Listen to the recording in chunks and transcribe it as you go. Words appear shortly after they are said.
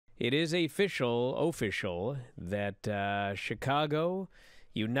it is official that Chicago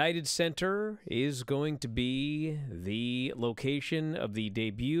United Center is going to be the location of the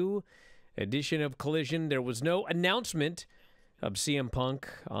debut edition of Collision. There was no announcement of CM Punk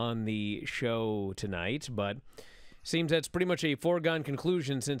on the show tonight, but seems that's pretty much a foregone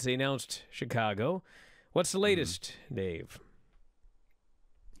conclusion since they announced Chicago. What's the latest, Dave?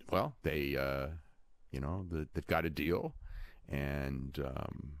 Well, they've got a deal, and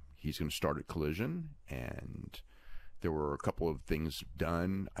he's going to start at Collision, and there were a couple of things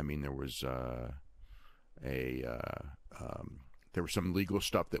done. I mean, there was there was some legal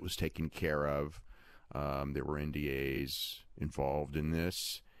stuff that was taken care of. There were NDAs involved in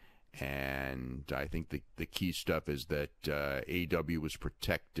this, and I think the key stuff is that AEW was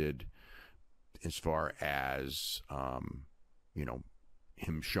protected as far as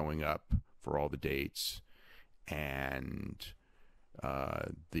him showing up for all the dates, and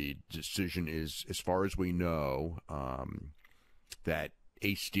the decision is, as far as we know, that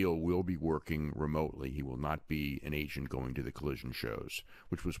Ace Steel will be working remotely. He will not be an agent going to the Collision shows,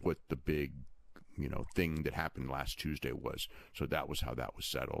 which was what the big thing that happened last Tuesday was. So that was how that was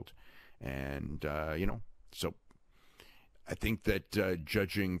settled. And so I think that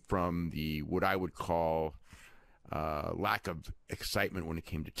judging from the what I would call lack of excitement when it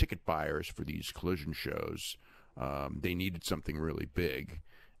came to ticket buyers for these Collision shows, they needed something really big,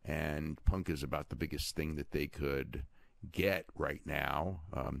 and Punk is about the biggest thing that they could get right now,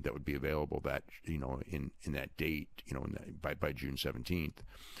 that would be available that in that date, by June 17th.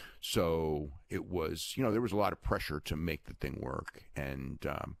 So it was, there was a lot of pressure to make the thing work, and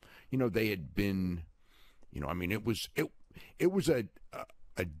they had been, it was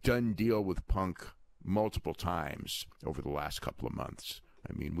a done deal with Punk multiple times over the last couple of months.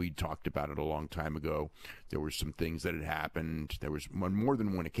 I mean, we talked about it a long time ago. There were some things that had happened. There was more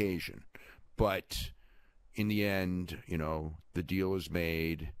than one occasion. But in the end, the deal is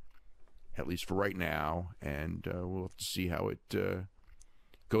made, at least for right now, and we'll have to see how it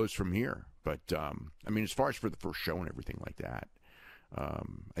goes from here. But, as far as for the first show and everything like that, I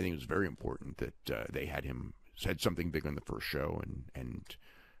think it was very important that they had something big on the first show and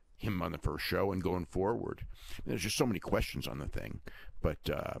him on the first show and going forward. There's just so many questions on the thing, but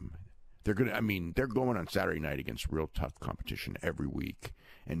they're going on Saturday night against real tough competition every week,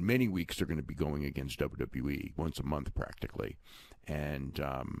 and many weeks they're going to be going against WWE once a month practically, and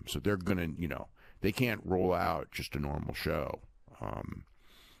so they're going to, they can't roll out just a normal show,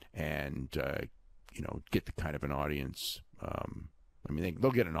 and get the kind of an audience. They'll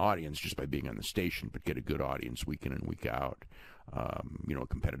get an audience just by being on the station, but get a good audience week in and week out. A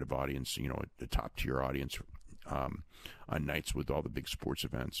competitive audience, a top-tier audience on nights with all the big sports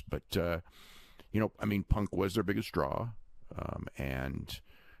events. But, Punk was their biggest draw, and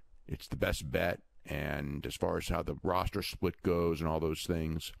it's the best bet. And as far as how the roster split goes and all those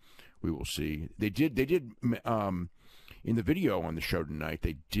things, we will see. They did in the video on the show tonight,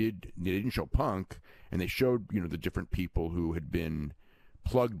 they didn't show Punk, and they showed, the different people who had been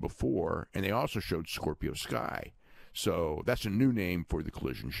plugged before, and they also showed Scorpio Sky. So that's a new name for the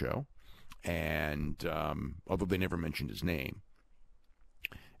Collision show, and although they never mentioned his name.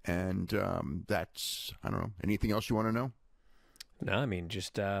 And that's, I don't know. Anything else you want to know? No,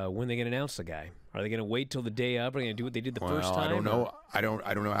 just when they going to announce the guy. Are they going to wait till the day of? Are they going to do what they did the first time? I don't know. I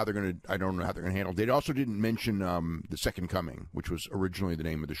don't know how they're going to. I don't know how they're going to handle it. They also didn't mention the Second Coming, which was originally the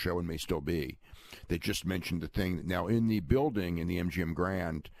name of the show and may still be. They just mentioned the thing. Now in the building in the MGM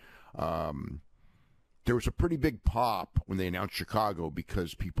Grand, there was a pretty big pop when they announced Chicago,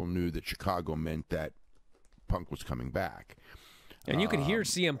 because people knew that Chicago meant that Punk was coming back. And you could hear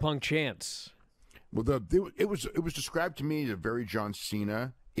CM Punk chants. Well, it was described to me as a very John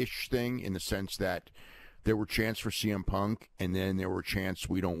Cena-ish thing, in the sense that there were chants for CM Punk, and then there were chants,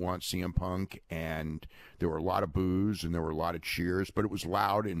 "We don't want CM Punk," and there were a lot of boos and there were a lot of cheers, but it was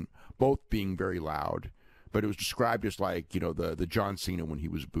loud, and both being very loud. But it was described as like, the John Cena when he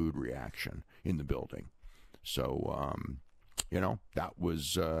was booed reaction in the building. So, that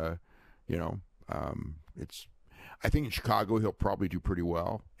was, it's. I think in Chicago he'll probably do pretty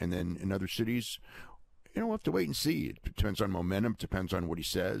well, and then in other cities, we'll have to wait and see. It depends on momentum. Depends on what he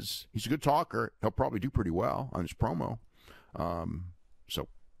says. He's a good talker. He'll probably do pretty well on his promo. On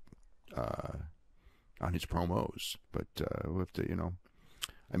his promos, but we'll have to,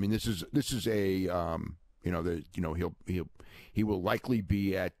 this is a. He will likely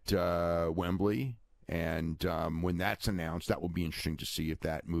be at Wembley, and when that's announced, that will be interesting to see if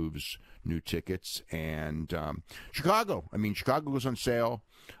that moves new tickets. And Chicago, Chicago goes on sale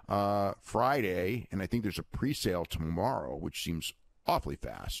Friday, and I think there's a pre-sale tomorrow, which seems awfully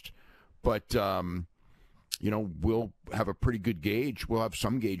fast. But we'll have a pretty good gauge. We'll have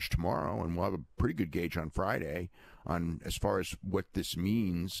some gauge tomorrow, and we'll have a pretty good gauge on Friday on as far as what this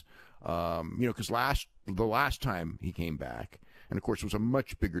means. Because the last time he came back, and of course it was a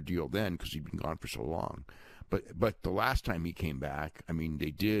much bigger deal then because he'd been gone for so long. But the last time he came back, I mean,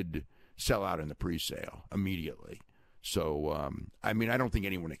 they did sell out in the pre-sale immediately. So, I don't think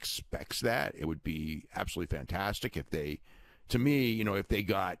anyone expects that. It would be absolutely fantastic if they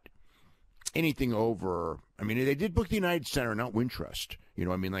got anything over. I mean, they did book the United Center, not Wintrust.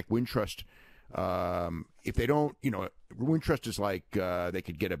 Like Wintrust, if they don't, Wintrust is like they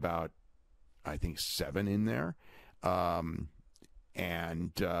could get about, I think, 7 in there.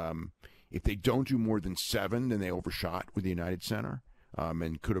 If they don't do more than 7, then they overshot with the United Center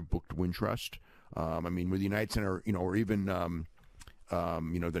and could have booked Wintrust. With the United Center, or even,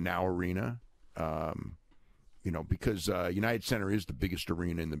 the Now Arena, because United Center is the biggest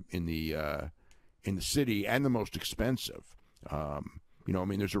arena in the city and the most expensive.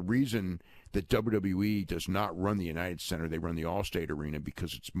 There's a reason that WWE does not run the United Center; they run the Allstate Arena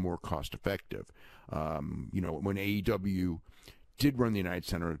because it's more cost effective. When AEW did run the United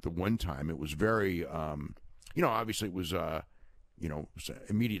Center the one time, it was very, obviously it was it was an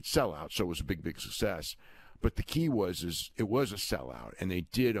immediate sellout, so it was a big success. But the key is it was a sellout, and they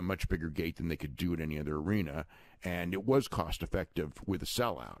did a much bigger gate than they could do at any other arena, and it was cost effective with a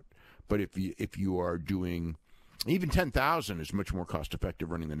sellout. But if you are doing even 10,000 is much more cost effective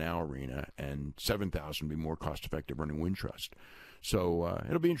running the Now Arena, and 7,000 would be more cost effective running Wintrust. So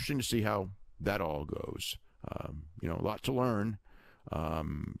it'll be interesting to see how that all goes. A lot to learn.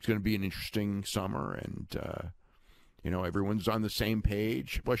 It's going to be an interesting summer, and everyone's on the same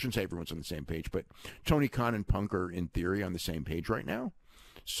page. Well, I shouldn't say everyone's on the same page, but Tony Khan and Punk are, in theory, on the same page right now.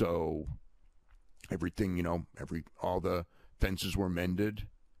 So everything, all the fences were mended,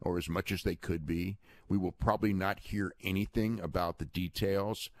 or as much as they could be. We will probably not hear anything about the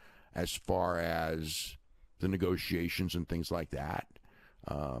details as far as the negotiations and things like that.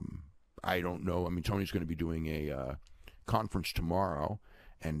 I don't know. Tony's going to be doing a conference tomorrow,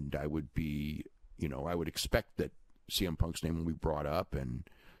 and I would expect that CM Punk's name will be brought up, and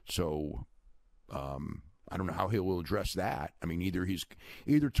so I don't know how he will address that.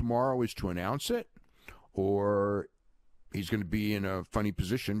 Either tomorrow is to announce it, or he's going to be in a funny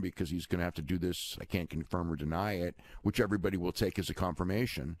position because he's going to have to do this. I can't confirm or deny it, which everybody will take as a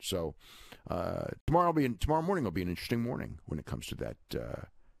confirmation. So tomorrow morning will be an interesting morning when it comes to that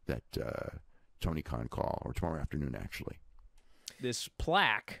Tony Khan call, or tomorrow afternoon actually. This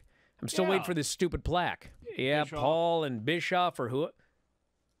plaque. I'm still waiting for this stupid plaque. Yeah, Bischoff. Paul and Bischoff, or who?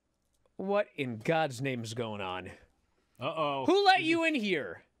 What in God's name is going on? Uh-oh. Who let you in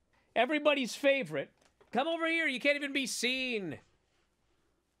here? Everybody's favorite. Come over here. You can't even be seen.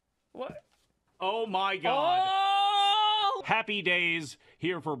 What? Oh, my God. Oh! Happy days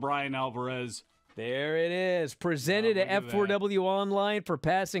here for Brian Alvarez. There it is. Presented to F4W Online for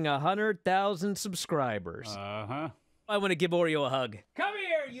passing 100,000 subscribers. Uh-huh. I want to give Oreo a hug. Come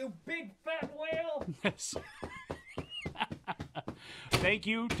here, you big fat whale. Yes. Thank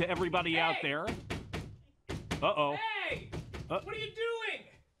you to everybody out there. Uh-oh. Hey! What are you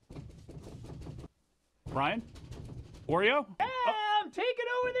doing? Brian? Oreo? Hey, I'm taking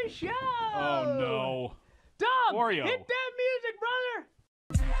over the show. Oh, no. Dom, Oreo. hit that music, brother.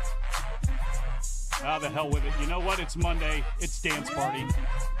 Ah, the hell with it. You know what? It's Monday. It's dance party. No,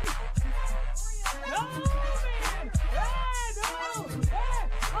 man. Hey, no. Hey,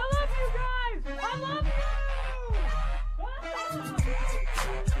 I love you guys. I love you.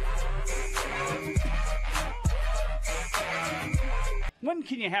 When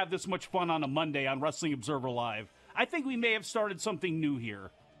can you have this much fun on a Monday on Wrestling Observer Live? I think we may have started something new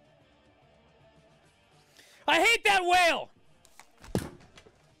here. I hate that whale!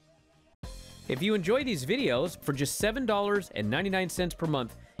 If you enjoy these videos, for just $7.99 per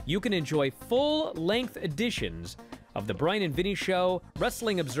month, you can enjoy full-length editions of The Brian and Vinny Show,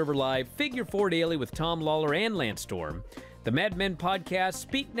 Wrestling Observer Live, Figure 4 Daily with Tom Lawler and Lance Storm, the Mad Men Podcast,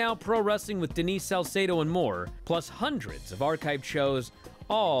 Speak Now Pro Wrestling with Denise Salcedo, and more, plus hundreds of archived shows,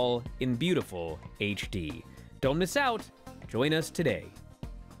 all in beautiful HD. Don't miss out. Join us today.